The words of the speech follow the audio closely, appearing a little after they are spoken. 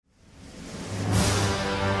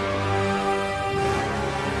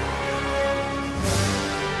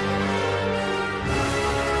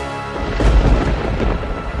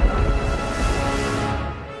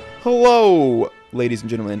Hello, ladies and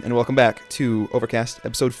gentlemen, and welcome back to Overcast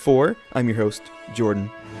Episode 4. I'm your host, Jordan.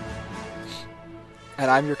 And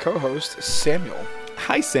I'm your co-host, Samuel.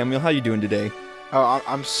 Hi, Samuel. How you doing today? Oh,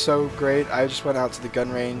 I'm so great. I just went out to the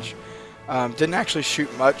gun range. Didn't actually shoot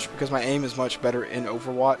much because my aim is much better in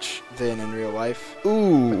Overwatch than in real life.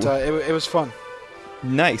 Ooh. But it was fun.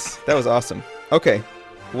 Nice. That was awesome. Okay.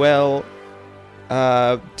 Well,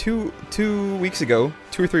 2 weeks ago,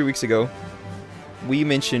 2 or 3 weeks ago, we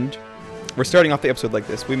mentioned, we're starting off the episode like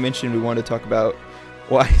this, we mentioned we wanted to talk about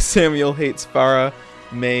why Samuel hates Pharah,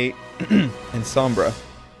 Mei, and Sombra.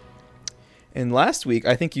 And last week,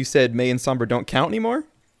 I think you said Mei and Sombra don't count anymore?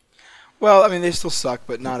 Well, I mean, they still suck,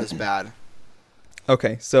 but not as bad.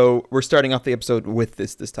 Okay, so we're starting off the episode with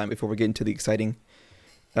this time before we get into the exciting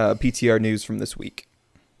PTR news from this week.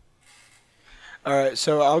 Alright,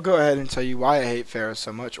 so I'll go ahead and tell you why I hate Pharah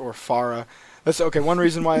so much, or Pharah. One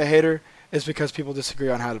reason why I hate her is because people disagree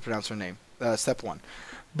on how to pronounce her name. Step one.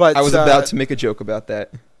 But I was about to make a joke about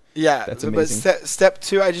that. Yeah, that's amazing. But step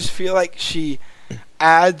two, I just feel like she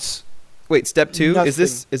adds. Wait, step two? Nothing.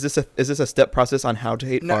 Is this a step process on how to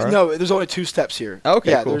hate Pharah? No, there's only 2 steps here.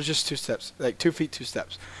 Okay, yeah, cool. There's just 2 steps, like 2 feet, 2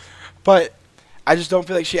 steps. But I just don't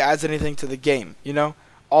feel like she adds anything to the game. You know,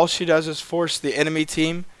 all she does is force the enemy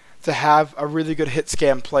team to have a really good hit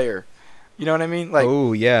scam player. You know what I mean? Like,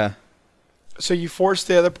 oh yeah. So you force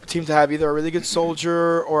the other team to have either a really good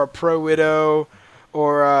soldier or a pro widow,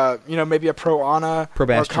 or maybe a pro Ana,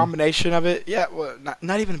 or a combination of it. Yeah, well,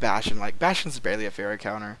 not even Bastion. Like, Bastion's barely a Pharah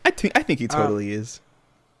counter. I think he totally is.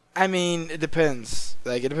 I mean, it depends.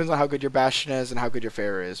 Like, it depends on how good your Bastion is and how good your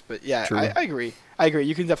Pharah is. But yeah, I agree.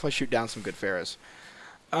 You can definitely shoot down some good Pharahs.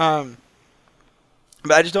 But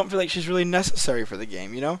I just don't feel like she's really necessary for the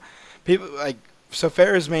game. You know, so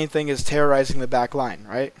Pharah's main thing is terrorizing the back line,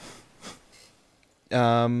 right?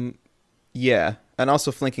 Yeah, and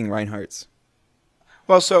also flanking Reinhardt's.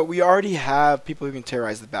 Well, so we already have people who can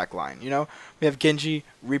terrorize the back line, you know? We have Genji,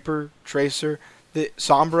 Reaper, Tracer, the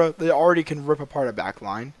Sombra. They already can rip apart a back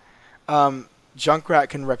line. Junkrat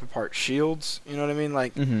can rip apart shields, you know what I mean?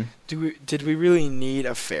 Like, did we really need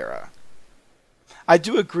a Pharah? I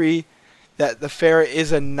do agree that the Pharah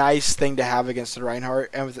is a nice thing to have against the Reinhardt,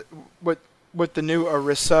 and with the new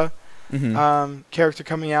Orisa character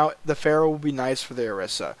coming out, the Pharah will be nice for the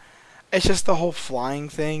Orisa. It's just the whole flying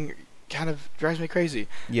thing kind of drives me crazy.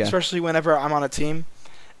 Yeah. Especially whenever I'm on a team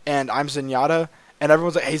and I'm Zenyatta and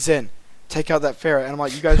everyone's like, hey Zen, take out that Pharah. And I'm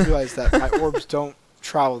like, you guys realize that my orbs don't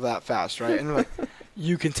travel that fast, right? And they're like,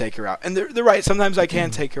 you can take her out. And they're right. Sometimes I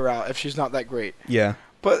can take her out if she's not that great. Yeah.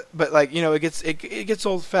 But like, you know, it gets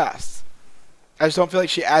old fast. I just don't feel like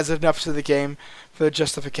she adds enough to the game for the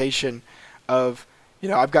justification of, you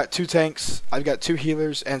know, I've got 2 tanks, I've got 2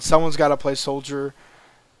 healers, and someone's got to play soldier,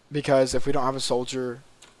 because if we don't have a soldier,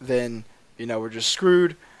 then, you know, we're just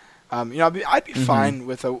screwed. I'd be fine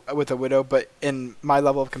with a widow, but in my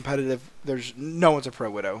level of competitive, there's no one's a pro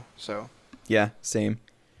widow. So yeah, same.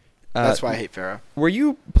 That's why I hate Pharah. Were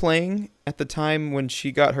you playing at the time when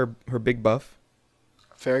she got her big buff?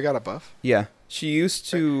 Pharah got a buff? Yeah, she used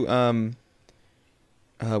to.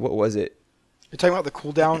 What was it? You're talking about the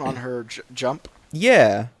cooldown on her jump?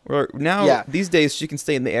 Yeah. Or now these days she can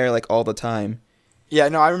stay in the air like all the time. Yeah,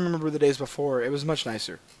 no, I remember the days before. It was much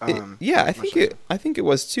nicer. I think it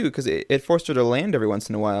was too, because it forced her to land every once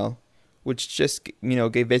in a while, which just, you know,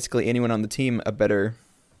 gave basically anyone on the team a better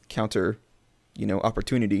counter, you know,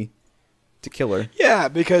 opportunity to kill her. Yeah,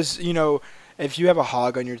 because, you know, if you have a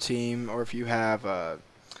Hog on your team, or if you have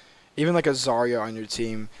even like a Zarya on your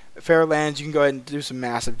team, Pharah lands, you can go ahead and do some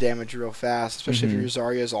massive damage real fast, especially if your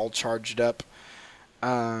Zarya is all charged up.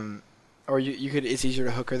 Or you could, it's easier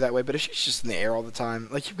to hook her that way. But if she's just in the air all the time,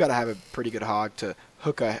 like, you've got to have a pretty good Hog to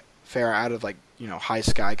hook a Pharah out of, like, you know, high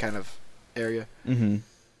sky kind of area.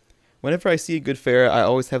 Whenever I see a good Pharah, I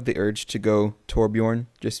always have the urge to go Torbjorn,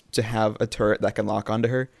 just to have a turret that can lock onto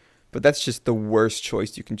her. But that's just the worst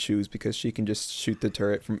choice you can choose, because she can just shoot the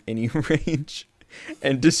turret from any range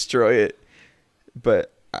and destroy it.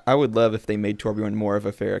 But I would love if they made Torbjorn more of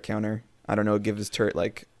a Pharah counter. I don't know, give his turret,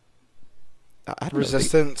 like,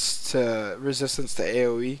 resistance to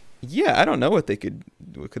AoE. Yeah, I don't know what they could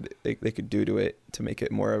do to it to make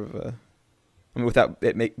it more of a, I mean, without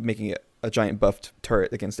it making it a giant buffed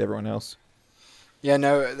turret against everyone else. Yeah,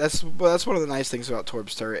 no, that's one of the nice things about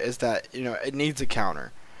Torb's turret, is that, you know, it needs a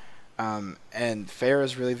counter, and Pharah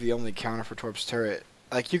is really the only counter for Torb's turret.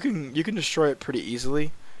 Like, you can destroy it pretty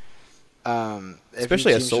easily,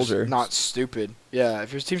 especially a soldier. Not stupid. Yeah,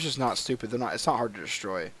 if your team's just not stupid, it's not hard to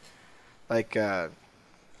destroy. Like,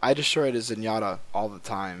 I destroyed a Zenyatta all the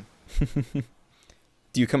time.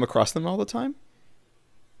 Do you come across them all the time?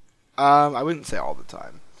 I wouldn't say all the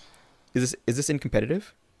time. Is this in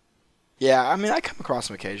competitive? Yeah, I mean, I come across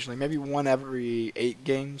them occasionally. Maybe one every 8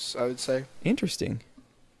 games, I would say. Interesting.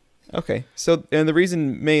 Okay, so and the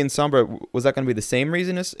reason May and Sombra, was that going to be the same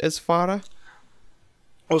reason as Pharah?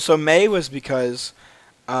 Well, so May was because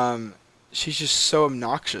she's just so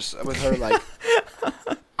obnoxious with her, like,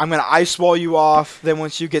 I'm going to ice wall you off, then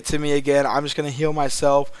once you get to me again, I'm just going to heal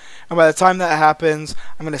myself. And by the time that happens,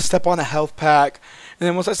 I'm going to step on a health pack. And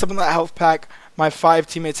then once I step on that health pack, my 5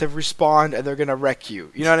 teammates have respawned and they're going to wreck you.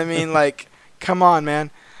 You know what I mean? Like, come on, man.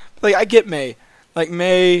 Like, I get May. Like,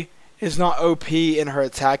 May is not OP in her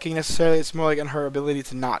attacking necessarily. It's more like in her ability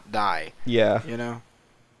to not die. Yeah. You know?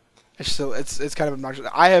 It's still, it's kind of obnoxious.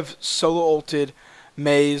 I have solo ulted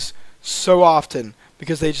Mays so often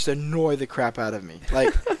because they just annoy the crap out of me.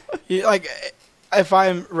 Like, if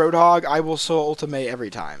I'm Roadhog, I will solo ult a May every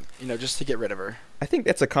time, you know, just to get rid of her. I think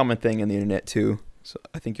that's a common thing on the internet too. So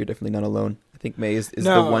I think you're definitely not alone. I think May is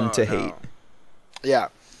the one to hate. Yeah.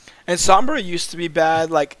 And Sombra used to be bad.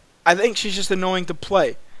 Like, I think she's just annoying to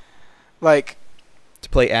play. Like, to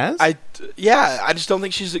play as? I just don't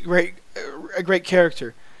think she's a great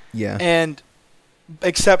character. Yeah. And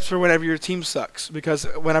except for whenever your team sucks, because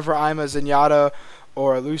whenever I'm a Zenyatta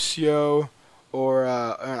or a Lucio or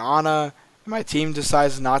an Ana, my team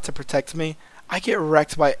decides not to protect me, I get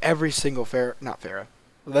wrecked by every single Pharah,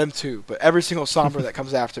 them too, but every single Sombra that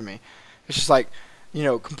comes after me. It's just like, you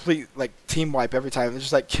know, complete like team wipe every time. They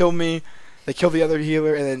just like kill me, they kill the other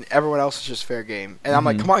healer, and then everyone else is just fair game. And I'm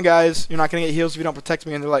like, come on guys, you're not gonna get heals if you don't protect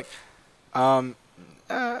me. And they're like, nah.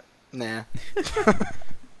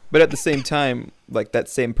 But at the same time, like that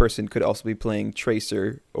same person could also be playing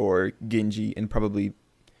Tracer or Genji and probably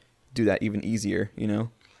do that even easier, you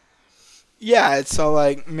know? Yeah, it's so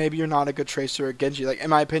like maybe you're not a good Tracer or Genji. Like in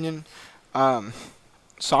my opinion,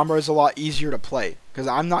 Sombra is a lot easier to play because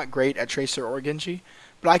I'm not great at Tracer or Genji,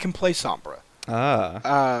 but I can play Sombra.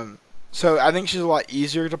 So I think she's a lot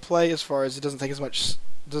easier to play as far as it doesn't take as much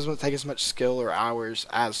skill or hours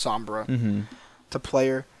as Sombra to play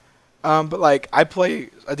her. But like I play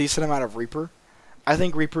a decent amount of Reaper. I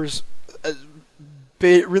think Reaper's a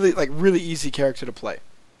really easy character to play.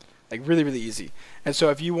 Like really easy. And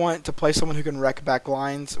so if you want to play someone who can wreck back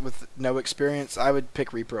lines with no experience, I would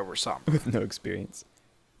pick Reaper over Sombra. With no experience.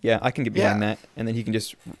 Yeah, I can get behind that, and then he can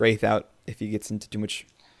just wraith out if he gets into too much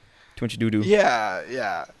doo-doo.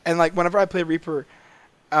 Yeah. And like whenever I play Reaper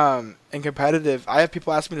in competitive, I have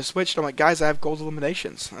people ask me to switch, and I'm like, guys, I have gold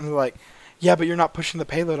eliminations. And they're like, yeah, but you're not pushing the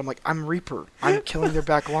payload. I'm like, I'm Reaper. I'm killing their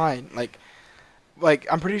back line. Like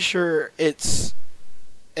I'm pretty sure it's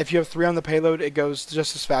if you have 3 on the payload, it goes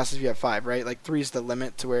just as fast as if you have 5, right? Like 3 is the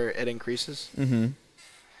limit to where it increases.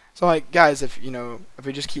 So like, guys, if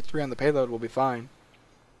we just keep 3 on the payload, we'll be fine.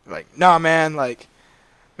 Like, nah, man. Like,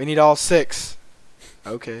 we need all 6.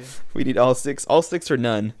 Okay. We need all 6. All 6 or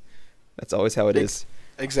none. That's always how it is.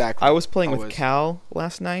 Exactly. I was playing with Cal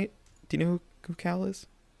last night. Do you know who Cal is?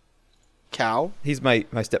 Cal? He's my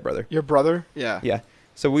stepbrother. Your brother? Yeah. Yeah.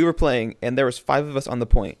 So we were playing, and there was 5 of us on the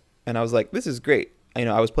point, and I was like, this is great. You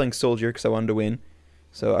know, I was playing soldier because I wanted to win.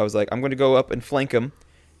 So I was like, I'm going to go up and flank him.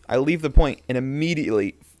 I leave the point, and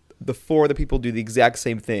immediately the 4 other people do the exact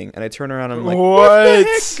same thing. And I turn around and I'm like, what the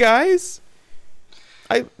heck, guys?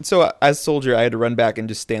 So as soldier, I had to run back and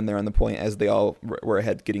just stand there on the point as they all were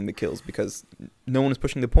ahead getting the kills because no one was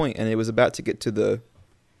pushing the point, and it was about to get to the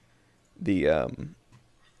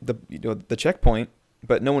checkpoint,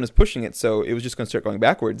 but no one is pushing it, so it was just going to start going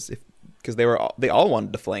backwards because they all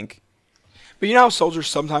wanted to flank. But you know how soldiers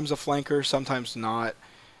sometimes a flanker, sometimes not.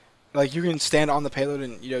 Like you can stand on the payload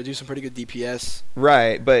and do some pretty good DPS.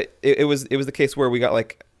 Right, but it was the case where we got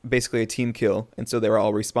like basically a team kill, and so they were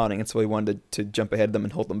all respawning, and so we wanted to jump ahead of them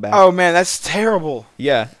and hold them back. Oh man, that's terrible.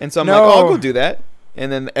 Yeah, and so I'm like, oh, I'll go do that,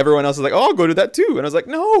 and then everyone else is like, oh, I'll go do that too, and I was like,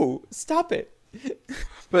 no, stop it.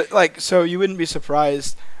 But like, so you wouldn't be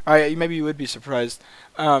surprised. All right, maybe you would be surprised.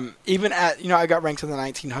 Even at I got ranked in the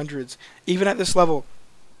 1900s. Even at this level,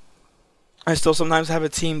 I still sometimes have a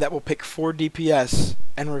team that will pick 4 DPS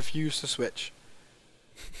and refuse to switch.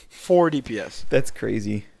 4 DPS. That's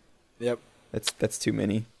crazy. Yep. That's too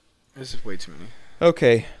many. This is way too many.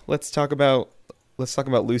 Okay, let's talk about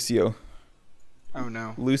Lucio. Oh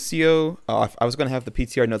no. Lucio. Oh, I was gonna have the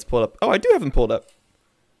PTR notes pulled up. Oh, I do have them pulled up.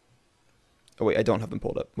 Oh wait, I don't have them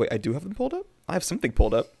pulled up. Wait, I do have them pulled up? I have something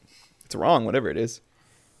pulled up. It's wrong, whatever it is.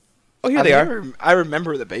 Oh, here they are. I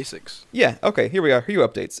remember the basics. Yeah, okay, here we are. Here are your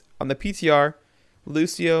updates. On the PTR,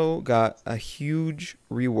 Lucio got a huge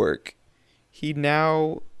rework. He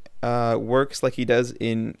now works like he does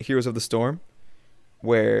in Heroes of the Storm,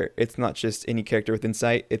 where it's not just any character with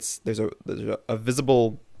insight. There's a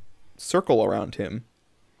visible circle around him.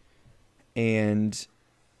 And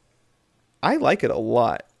I like it a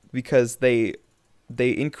lot because they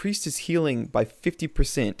increased his healing by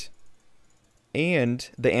 50% and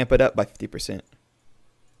they amp it up by 50%.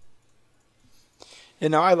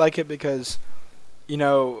 And now I like it because,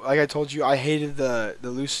 like I told you, I hated the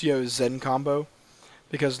Lucio Zen combo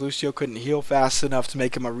because Lucio couldn't heal fast enough to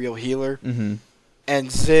make him a real healer. Mm-hmm.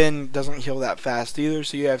 And Zen doesn't heal that fast either,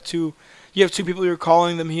 so you have two people you're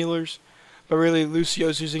calling them healers, but really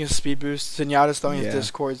Lucio's using his speed boost, Zenyatta's throwing his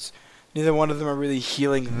discords. Neither one of them are really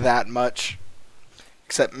healing that much,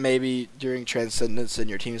 except maybe during Transcendence and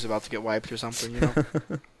your team's about to get wiped or something,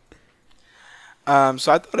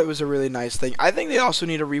 So I thought it was a really nice thing. I think they also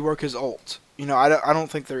need to rework his ult. I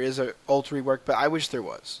don't think there is a ult rework, but I wish there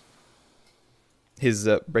was. His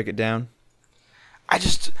break it down.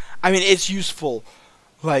 It's useful,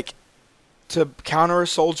 like, to counter a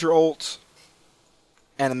soldier ult,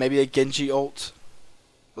 and maybe a Genji ult.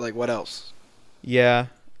 Like, what else? Yeah,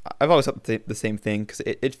 I've always thought the same thing, because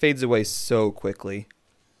it fades away so quickly.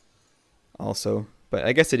 Also, but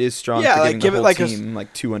I guess it is strong for giving the whole team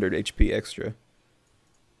like 200 HP extra.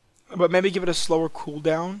 But maybe give it a slower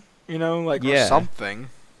cooldown, or something.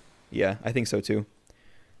 Yeah, I think so too.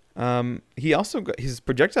 He also got his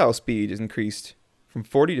projectile speed is increased from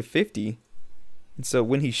 40 to 50, and so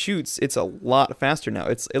when he shoots, it's a lot faster now.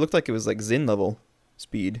 It looked like it was like Zen level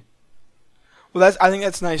speed. Well, I think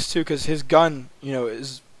that's nice too, because his gun,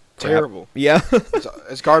 is terrible. Yeah,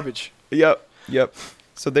 it's garbage. Yep.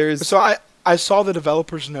 So I saw the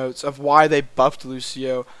developers' notes of why they buffed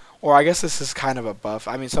Lucio, or I guess this is kind of a buff.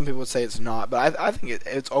 I mean, some people would say it's not, but I think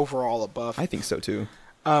it's overall a buff. I think so too.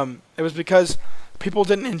 It was because people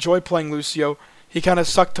didn't enjoy playing Lucio. He kind of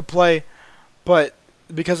sucked to play, but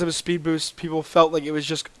because of his speed boost, people felt like it was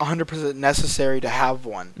just 100% necessary to have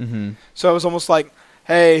one. Mm-hmm. So it was almost like,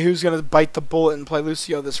 hey, who's going to bite the bullet and play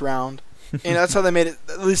Lucio this round? And that's how they made it.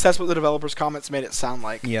 At least that's what the developers' comments made it sound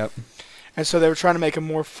like. Yep. And so they were trying to make him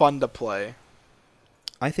more fun to play.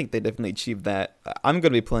 I think they definitely achieved that. I'm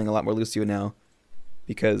going to be playing a lot more Lucio now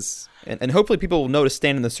because, and hopefully people will know to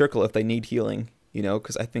stand in the circle if they need healing,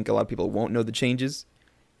 because I think a lot of people won't know the changes.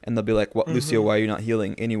 And they'll be like, "What, Lucio? Why are you not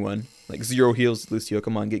healing anyone? Like 0 heals, Lucio.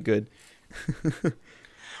 Come on, get good."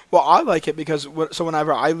 Well, I like it because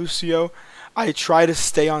whenever I Lucio, I try to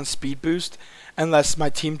stay on speed boost unless my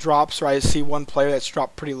team drops or I see one player that's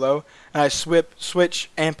dropped pretty low, and I switch,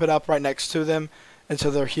 amp it up right next to them until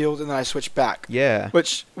they're healed, and then I switch back. Yeah.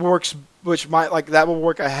 Which works. That will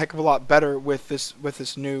work a heck of a lot better with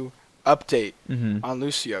this new update on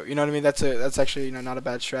Lucio. You know what I mean? That's actually not a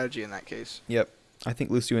bad strategy in that case. Yep. I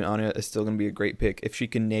think Lucio and Anya is still going to be a great pick. If she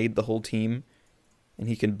can nade the whole team and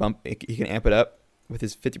he can amp it up with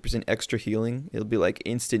his 50% extra healing, it'll be like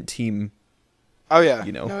instant team. Oh yeah.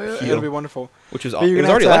 It'll be wonderful. Which is it was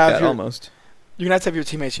already like that almost. You're going to have your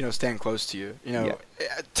teammates, stand close to you.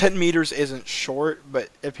 10 meters isn't short, but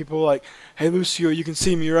if people are like, "Hey Lucio, you can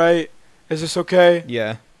see me, right? Is this okay?"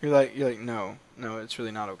 Yeah. You're like, no, it's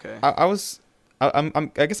really not okay.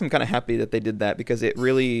 I guess I'm kind of happy that they did that because it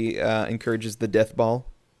really encourages the death ball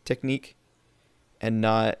technique and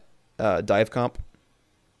not dive comp.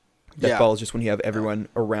 Death ball is just when you have everyone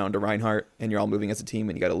around a Reinhardt and you're all moving as a team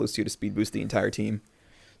and you got a Lucio to speed boost the entire team.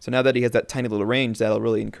 So now that he has that tiny little range, that'll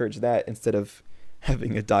really encourage that instead of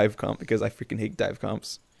having a dive comp because I freaking hate dive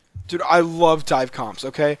comps. Dude, I love dive comps,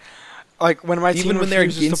 okay? Like when my team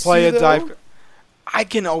refuses to play a dive, I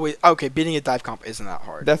can always beating a dive comp isn't that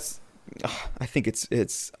hard. I think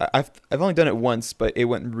I've only done it once, but it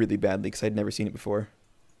went really badly because I'd never seen it before.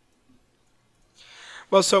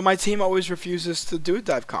 Well, so my team always refuses to do a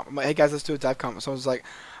dive comp. I'm like, "Hey guys, let's do a dive comp." So I was like,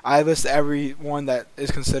 I list everyone that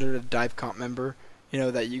is considered a dive comp member,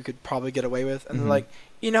 that you could probably get away with, and they're like,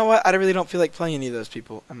 "You know what? I really don't feel like playing any of those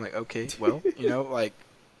people." I'm like, "Okay, well, like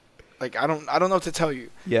I don't know what to tell you."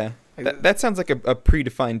 Yeah, that sounds like a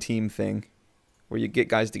predefined team thing. Where you get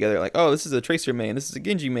guys together like, "Oh, this is a Tracer main, this is a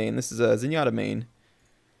Genji main, this is a Zenyatta main."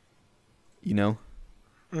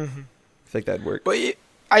 I think that'd work. But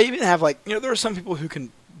I even have there are some people who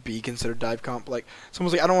can be considered dive comp. Like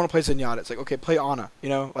someone's like, "I don't want to play Zenyatta." It's like, okay, play Ana.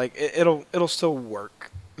 It'll still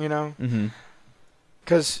work.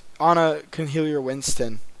 Because Ana can heal your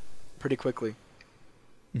Winston pretty quickly.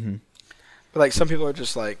 But some people are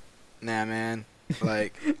just like, "Nah, man. I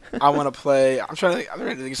want to play." I'm trying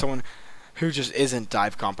to think of someone who just isn't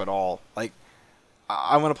dive comp at all.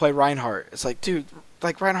 I want to play Reinhardt. It's like, dude,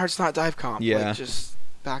 Reinhardt's not dive comp. Yeah. Just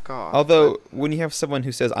back off. Although, when you have someone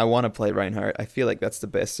who says, "I want to play Reinhardt," I feel like that's the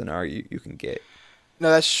best scenario you can get. No,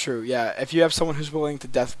 that's true, yeah. If you have someone who's willing to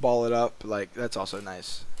death ball it up, that's also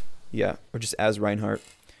nice. Yeah, or just as Reinhardt.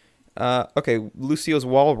 Okay, Lucio's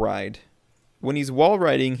wall ride. When he's wall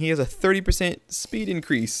riding, he has a 30% speed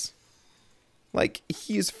increase. Like,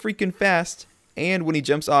 he is freaking fast. And when he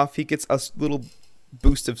jumps off, he gets a little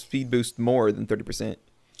boost of speed boost more than 30%.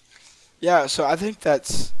 Yeah, so I think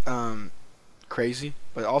that's crazy,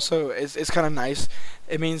 but also it's kind of nice.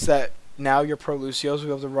 It means that now your pro Lucios will be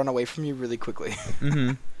able to run away from you really quickly.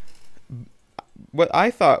 Mm-hmm. What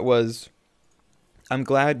I thought was, I'm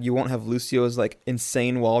glad you won't have Lucio's like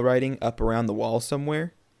insane wall riding up around the wall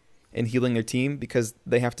somewhere and healing their team, because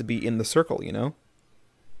they have to be in the circle, you know?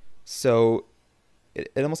 So it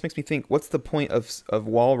almost makes me think, what's the point of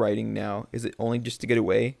wall riding now? Is it only just to get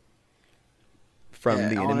away from the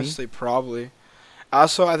enemy? Honestly, probably.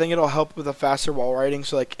 Also, I think it'll help with a faster wall riding.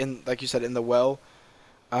 So, like you said, in the well,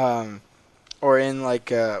 or in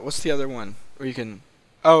what's the other one where you can?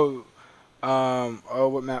 What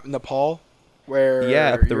map? Nepal, where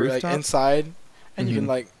up the you're rooftop? like inside, and you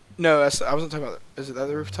can no, I wasn't talking about. Is it at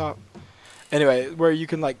the rooftop? Anyway, where you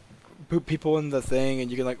can like boot people in the thing,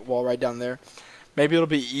 and you can like wall ride down there. Maybe it'll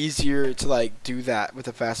be easier to like do that with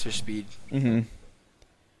a faster speed. Mm-hmm.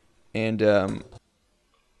 And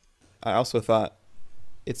I also thought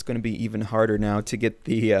it's going to be even harder now to get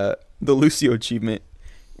the Lucio achievement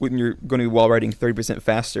when you're going to be wall riding 30%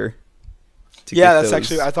 faster. Yeah, that's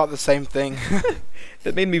actually, I thought the same thing.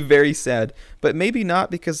 That made me very sad, but maybe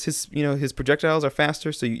not, because his projectiles are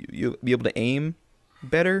faster, so you'll be able to aim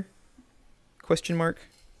better? Question mark.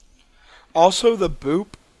 Also, the boop.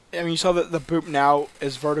 I mean, you saw that the boop now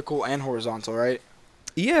is vertical and horizontal, right?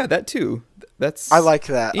 Yeah, that too. I like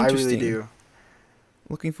that. I really do.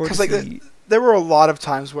 Looking forward to see. There were a lot of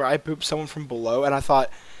times where I booped someone from below, and I thought,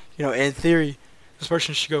 in theory, this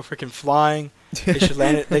person should go freaking flying. They should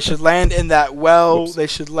land. They should land in that well. Whoops. They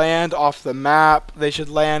should land off the map. They should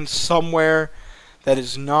land somewhere that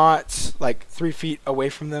is not like 3 feet away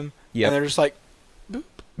from them. Yeah. And they're just like, boop,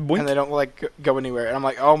 boink. And they don't like go anywhere. And I'm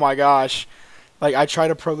like, oh my gosh, like I try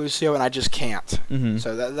to pro Lucio and I just can't. Mm-hmm.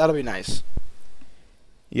 So that'll be nice.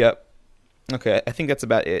 Yep. Okay, I think that's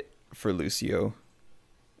about it for Lucio.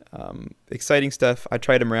 Exciting stuff. I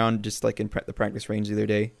tried him around just like in the practice range the other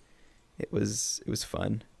day. It was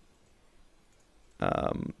fun.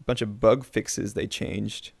 Bunch of bug fixes they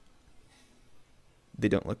changed. They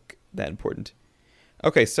don't look that important.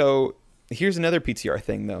 Okay, so here's another PTR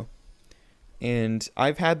thing though. And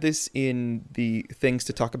I've had this in the things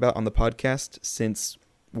to talk about on the podcast since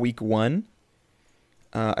week 1.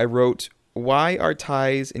 I wrote, why are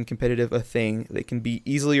ties in competitive a thing that can be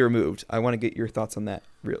easily removed? I want to get your thoughts on that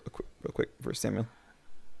real quick first, Samuel.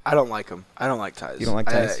 I don't like them. I don't like ties. You don't like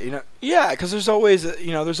ties? Yeah, because there's always,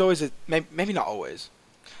 maybe not always.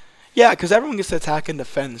 Yeah, because everyone gets to attack and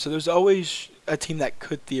defend, so there's always a team that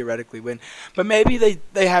could theoretically win. But maybe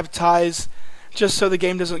they have ties just so the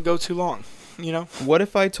game doesn't go too long, What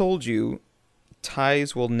if I told you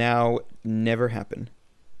ties will now never happen?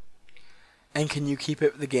 And can you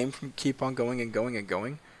the game from keep on going and going and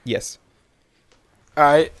going? Yes. All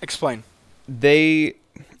right, explain.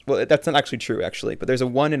 Well, that's not actually true, but there's a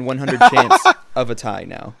 1 in 100 chance of a tie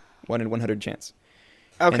now. 1 in 100 chance.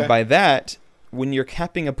 Okay. And by that, when you're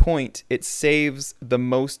capping a point, it saves the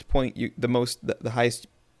highest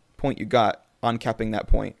point you got on capping that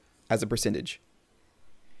point as a percentage.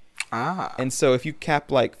 Ah. And so if you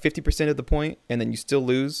cap like 50% of the point and then you still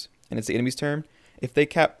lose and it's the enemy's turn, if they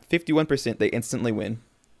cap 51%, they instantly win.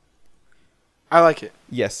 I like it.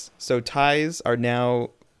 Yes. So ties are now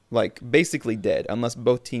like basically dead unless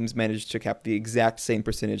both teams manage to cap the exact same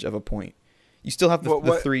percentage of a point. You still have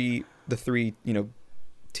the three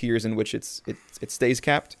tiers in which it stays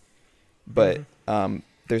capped, but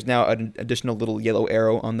there's now an additional little yellow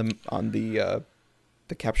arrow on the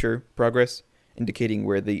capture progress, indicating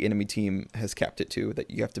where the enemy team has capped it to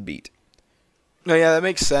that you have to beat. No, yeah, that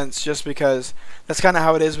makes sense. Just because that's kind of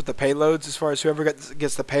how it is with the payloads. As far as whoever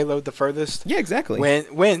gets the payload the furthest, yeah, exactly,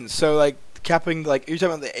 wins. So like capping, like you're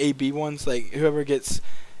talking about the A/B ones, like whoever gets,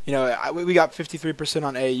 we got 53%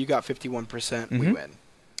 on A, you got 51%, we win.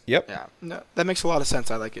 Yep. Yeah, no, that makes a lot of sense.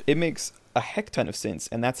 I like it. It makes a heck ton of sense,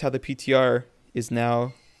 and that's how the PTR is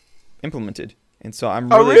now implemented. And so I'm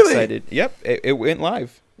really excited. Yep, it went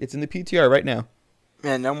live. It's in the PTR right now.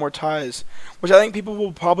 Man, no more ties. Which I think people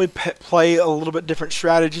will probably play a little bit different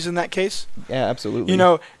strategies in that case. Yeah, absolutely.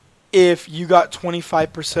 If you got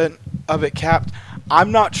 25% of it capped,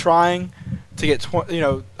 I'm not trying to get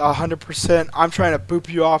 100%. I'm trying to boop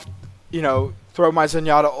you off, throw my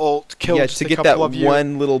Zenyatta ult, kill just to a get couple that of you.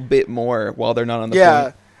 one little bit more while they're not on the point.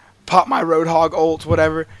 Yeah, pop my Roadhog ult,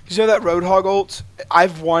 whatever. Because that Roadhog ult,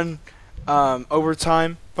 I've won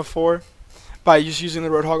overtime before by just using the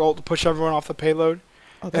Roadhog ult to push everyone off the payload.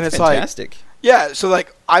 Oh, and that's it's fantastic. like, yeah. So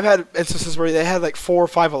like I've had instances where they had like 4 or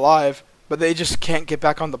 5 alive, but they just can't get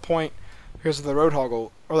back on the point because of the Roadhog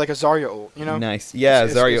ult or like a Zarya ult. You know. Nice. Yeah,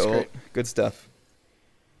 Zarya it's ult. great. Good stuff.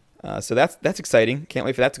 So that's exciting. Can't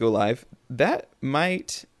wait for that to go live. That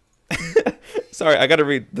might. Sorry, I gotta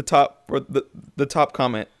read the top or the top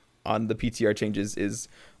comment on the PTR changes is,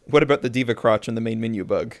 what about the diva crotch on the main menu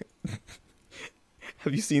bug?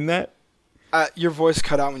 Have you seen that? Your voice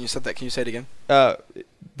cut out when you said that. Can you say it again?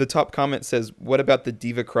 The top comment says, what about the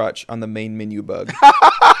diva crotch on the main menu bug?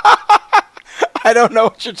 I don't know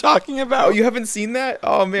what you're talking about. Oh, you haven't seen that?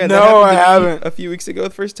 Oh man, No, that happened I to me haven't. a few weeks ago the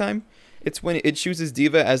first time. It's when it chooses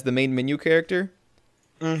diva as the main menu character.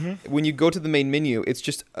 Mm-hmm. When you go to the main menu, it's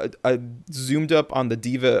just a zoomed up on the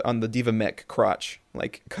diva mech crotch,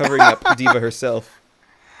 like covering up diva herself.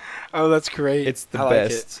 Oh, that's great. It's the I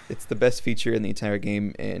best. It's the best feature in the entire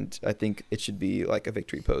game, and I think it should be like a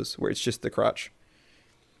victory pose where it's just the crotch.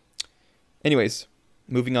 Anyways,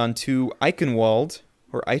 moving on to Eichenwalde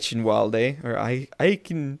or Eichenwalde or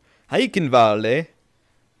Eichenwalde,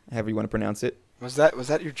 however you want to pronounce it. Was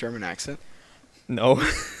that your German accent? No.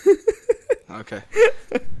 Okay.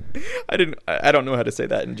 I don't know how to say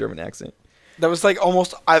that in German accent. That was like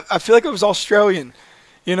almost. I feel like it was Australian.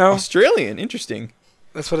 You know. Australian, interesting.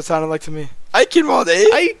 That's what it sounded like to me. Eichenwalde.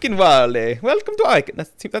 Eichenwalde. Welcome to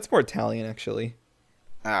Eichen. That's more Italian, actually.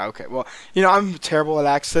 Ah, okay. Well, you know, I'm terrible at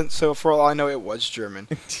accents, so for all I know, it was German.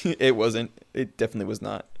 It wasn't. It definitely was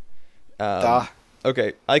not. Duh.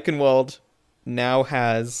 Okay, Eichenwalde now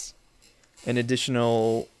has an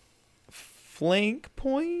additional flank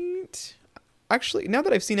point. Actually, now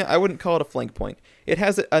that I've seen it, I wouldn't call it a flank point. It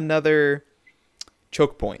has another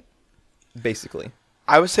choke point, basically.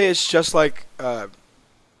 I would say it's just like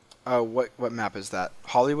what map is that?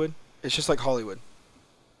 Hollywood. It's just like Hollywood.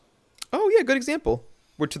 Oh yeah, good example.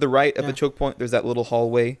 Where to the right of the choke point, there's that little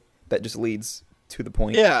hallway that just leads to the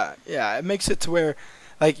point. Yeah. It makes it to where,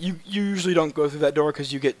 like, you usually don't go through that door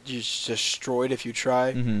because you get destroyed if you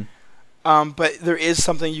try. Mm-hmm. But there is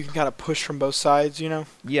something you can kind of push from both sides, you know?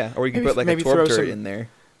 Yeah, or you can Maybe- put like a maybe torp throw turret some- in there.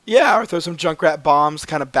 Yeah, or throw some Junkrat bombs to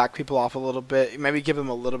kind of back people off a little bit. Maybe give them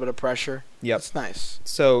a little bit of pressure. Yep. It's nice.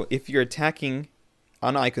 So if you're attacking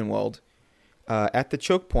on Eichenwalde, at the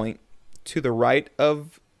choke point, to the right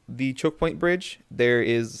of the choke point bridge, there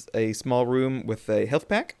is a small room with a health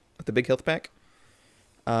pack, with a big health pack.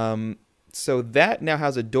 So that now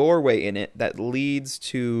has a doorway in it that leads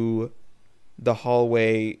to the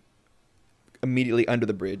hallway immediately under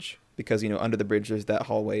the bridge, because, you know, under the bridge there's that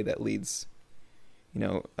hallway that leads, you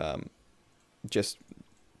know, just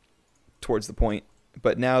towards the point.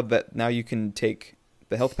 But now you can take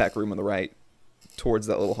the health pack room on the right towards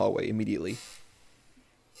that little hallway immediately.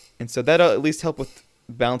 And so that'll at least help with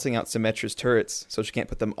balancing out Symmetra's turrets, so she can't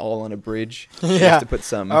put them all on a bridge. She has to put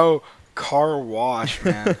some. Oh, car wash,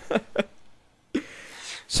 man.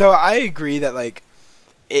 So I agree that, like,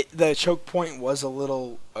 the choke point was a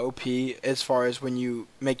little OP as far as when you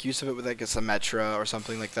make use of it with, like, a Symmetra or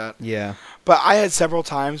something like that. Yeah. But I had several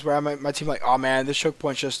times where my team like, oh man, this choke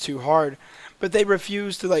point's just too hard. But they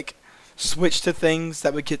refused to, like, switch to things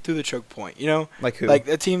that would get through the choke point, you know? Like who? Like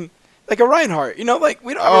a team, like a Reinhardt, you know? Like,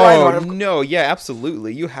 we don't have a Reinhardt. No, yeah,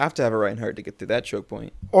 absolutely. You have to have a Reinhardt to get through that choke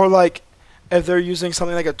point. Or, like, if they're using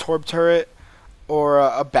something like a Torb turret or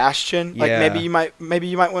a Bastion, like, Yeah. maybe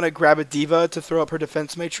you might want to grab a Diva to throw up her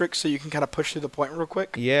defense matrix so you can kind of push through the point real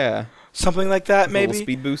quick. Yeah. Something like that, A maybe. little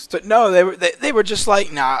speed boost. But no, they were just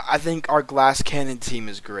like, nah, I think our glass cannon team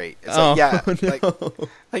is great. It's like, yeah, no.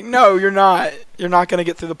 like no, you're not. You're not gonna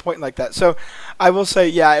get through the point like that. So, I will say,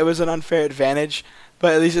 yeah, it was an unfair advantage.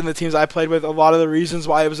 But at least in the teams I played with, a lot of the reasons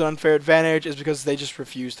why it was an unfair advantage is because they just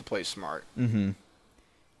refused to play smart. Mm-hmm.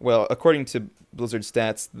 Well, according to Blizzard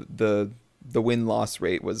stats, the win-loss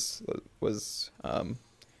rate was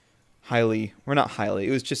highly, or not highly,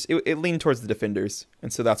 it was just, it leaned towards the defenders,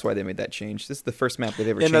 and so that's why they made that change. This is the first map they've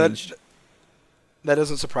ever changed. That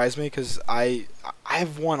doesn't surprise me because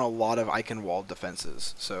I've won a lot of Eichenwalde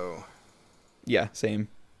defenses, so... Yeah, same.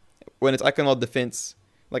 When it's Eichenwalde defense,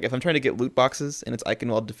 like if I'm trying to get loot boxes and it's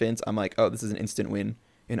Eichenwalde defense, I'm like, oh, this is an instant win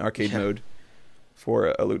in arcade mode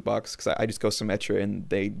for a loot box, because I just go Symmetra and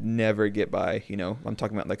they never get by, you know. I'm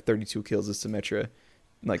talking about like 32 kills as Symmetra,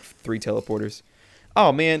 like 3 teleporters.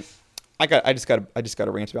 Oh man, I just got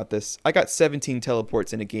a rant about this. I got 17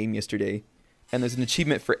 teleports in a game yesterday, and there's an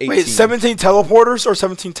achievement for 18. Wait, 17 teleporters or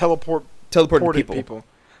 17 teleported people?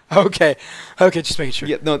 Okay, just making sure.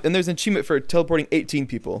 Yeah, no, and there's an achievement for teleporting 18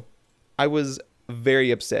 people. I was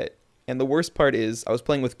very upset. And the worst part is, I was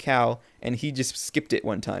playing with Cal, and he just skipped it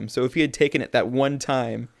one time. So if he had taken it that one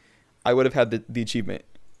time, I would have had the achievement.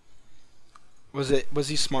 Was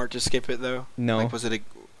he smart to skip it though? No. Like, was it a?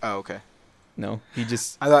 Oh, okay. No, he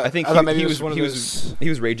just. I think thought maybe he it was one of he those. was he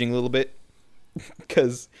was raging a little bit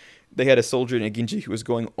because they had a soldier in a Genji who was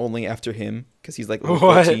going only after him because he's like level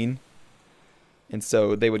What? 14, and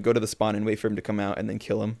so they would go to the spawn and wait for him to come out and then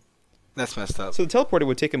kill him. That's messed up. So the teleporter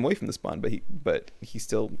would take him away from the spawn, but he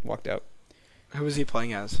still walked out. Who was he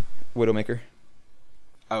playing as? Widowmaker.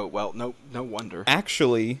 Oh well, no wonder.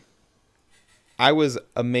 Actually, I was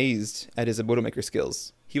amazed at his Widowmaker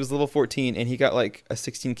skills. He was level 14 and he got like a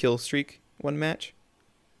 16 kill streak one match.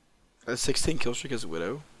 A 16 kill streak as a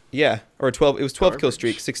Widow. Yeah, or 12. It was 12 kill Garbage.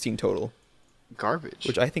 streak, 16 total, Garbage.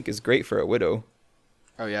 which I think is great for a Widow.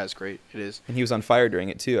 Oh yeah, it's great. It is. And he was on fire during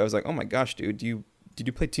it too. I was like, "Oh my gosh, dude, did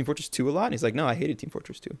you play Team Fortress 2 a lot?" And he's like, "No, I hated Team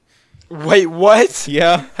Fortress 2." Wait, what?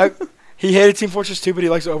 Yeah. He hated Team Fortress 2, but he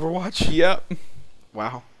likes Overwatch. Yep.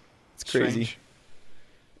 Wow. It's crazy. Strange.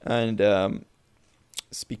 And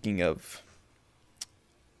speaking of,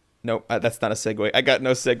 nope, that's not a segue. I got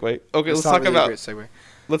no segue. Okay, It's let's not talk really a about. great segue.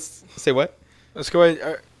 Let's say what? Let's go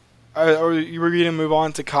ahead. Are you were going to move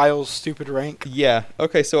on to Kyle's stupid rank? Yeah.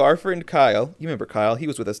 Okay. So our friend Kyle, you remember Kyle? He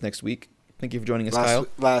was with us next week. Thank you for joining us, Kyle.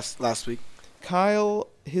 Last week. Kyle,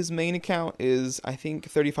 his main account is I think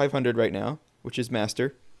 3,500 right now, which is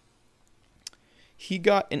master. He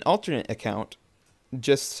got an alternate account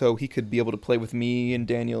just so he could be able to play with me and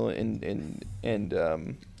Daniel and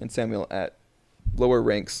Samuel at lower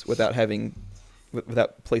ranks without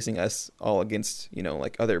placing us all against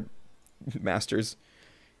like other masters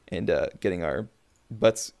and getting our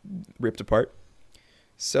butts ripped apart.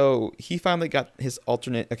 So he finally got his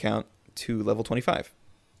alternate account to level 25.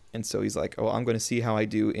 And so he's like, "Oh, I'm going to see how I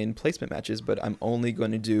do in placement matches, but I'm only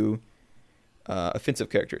going to do offensive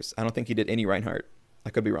characters." I don't think he did any Reinhardt. I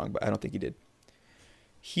could be wrong, but I don't think he did.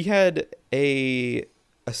 He had a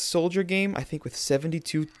soldier game, I think, with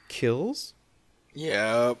 72 kills.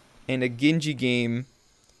 Yep. And a Genji game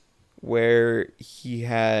where he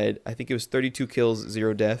had, I think it was 32 kills,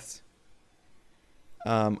 0 deaths.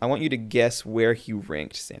 I want you to guess where he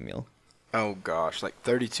ranked, Samuel. Oh gosh, like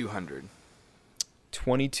 3,200.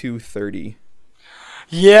 2230.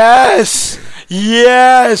 Yes!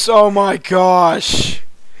 Yes! Oh my gosh!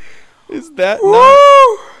 Is that Woo!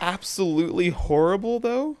 not absolutely horrible,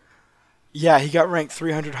 though? Yeah, he got ranked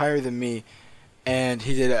 300 higher than me, and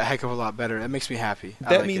he did a heck of a lot better. That makes me happy.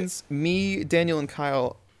 That means me, Daniel, and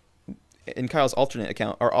Kyle, in Kyle's alternate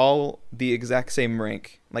account, are all the exact same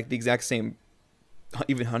rank. Like the exact same,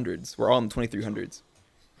 even hundreds. We're all in the 2300s.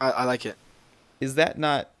 I like it. Is that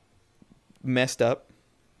not messed up?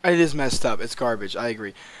 It is messed up. It's garbage. I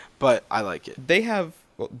agree. But I like it. They have...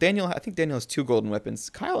 Well, I think Daniel has 2 golden weapons.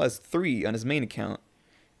 Kyle has 3 on his main account.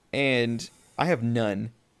 And I have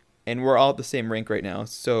none. And we're all at the same rank right now.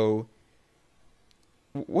 So,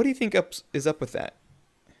 what do you think is up with that?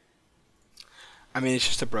 I mean, it's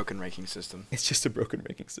just a broken ranking system. It's just a broken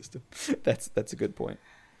ranking system. That's a good point.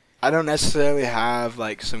 I don't necessarily have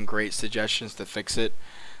like some great suggestions to fix it,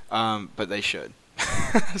 but they should.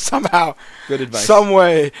 Somehow, Good advice. some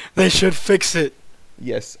way, they should fix it.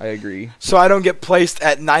 Yes, I agree. So I don't get placed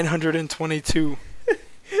at 922.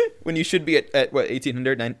 When you should be at what,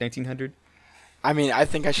 1800, 1900? I mean, I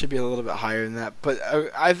think I should be a little bit higher than that, but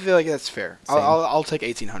I feel like that's fair. I'll take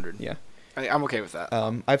 1800. Yeah. I'm okay with that.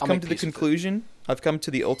 I've come to the conclusion. I've come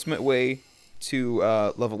to the ultimate way to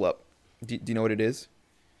level up. Do you know what it is?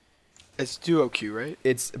 It's duo Q, right?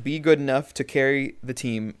 It's be good enough to carry the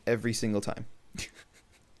team every single time.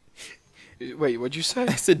 Wait, what'd you say?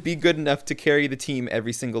 I said be good enough to carry the team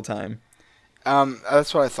every single time.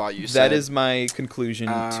 That's what I thought you said. That is my conclusion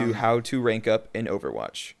to how to rank up in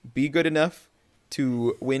Overwatch. Be good enough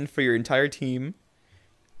to win for your entire team,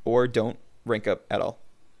 or don't rank up at all.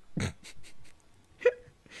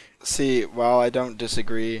 See, while I don't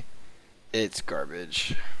disagree, it's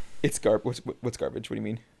garbage. It's garbage. What's garbage? What do you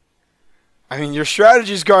mean? I mean, your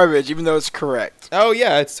strategy's garbage, even though it's correct. Oh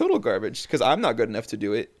yeah, it's total garbage because I'm not good enough to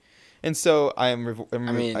do it, and so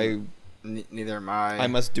Neither am I. I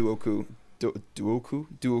must duo Q,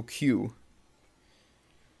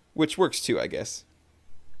 which works too, I guess.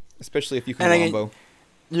 Especially if you can combo.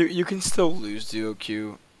 You can still lose duo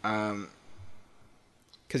Q. Because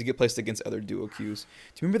you get placed against other duo Qs. Do you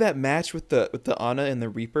remember that match with the Ana and the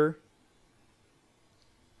Reaper?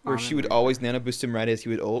 Where she would always nano boost him right as he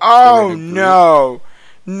would ult. Oh no,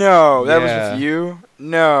 that was Yeah. with you.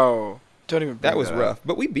 No, don't even. That was rough,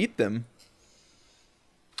 but we beat them.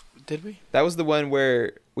 Did we? That was the one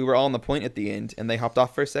where we were all on the point at the end, and they hopped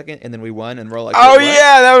off for a second, and then we won, and we're all like, "Oh "Wait, what?"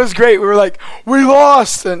 yeah, that was great." We were like, "We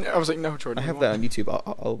lost," and I was like, "No, Jordan." I have that on YouTube.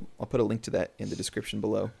 I'll put a link to that in the description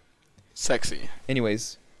below. Sexy.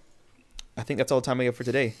 Anyways, I think that's all the time we have for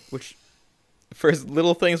today. Which, for as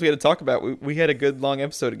little things we had to talk about, we had a good long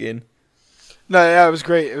episode again. No, yeah, it was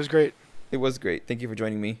great. It was great. It was great. Thank you for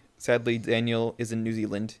joining me. Sadly, Daniel is in New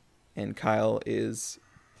Zealand, and Kyle is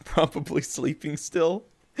probably sleeping still.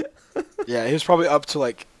 Yeah, he was probably up to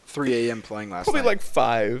like 3 a.m. playing last night. Probably like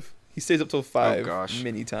 5. He stays up till 5 gosh.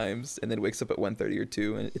 many times, and then wakes up at 1:30 or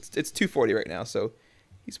 2, and it's 2:40 right now, so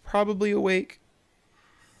he's probably awake,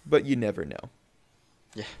 but you never know.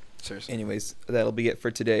 Yeah, seriously. Anyways, that'll be it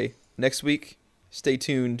for today. Next week, stay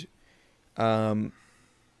tuned. Orisa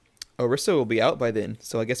will be out by then,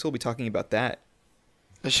 so I guess we'll be talking about that.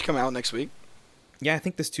 Does she come out next week? Yeah, I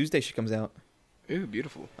think this Tuesday she comes out. Ooh,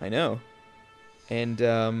 beautiful. I know. And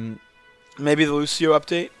maybe the Lucio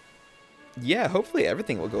update? yeah, hopefully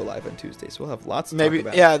everything will go live on Tuesday, so we'll have lots to Maybe, talk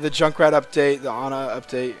about. yeah, the Junkrat update, the Ana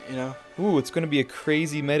update, you know? Ooh, it's going to be a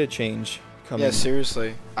crazy meta change coming. Yeah,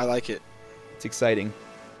 seriously. I like it. It's exciting.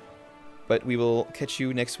 But we will catch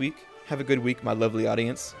you next week. Have a good week, my lovely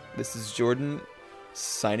audience. This is Jordan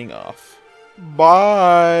signing off.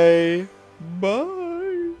 Bye. Bye.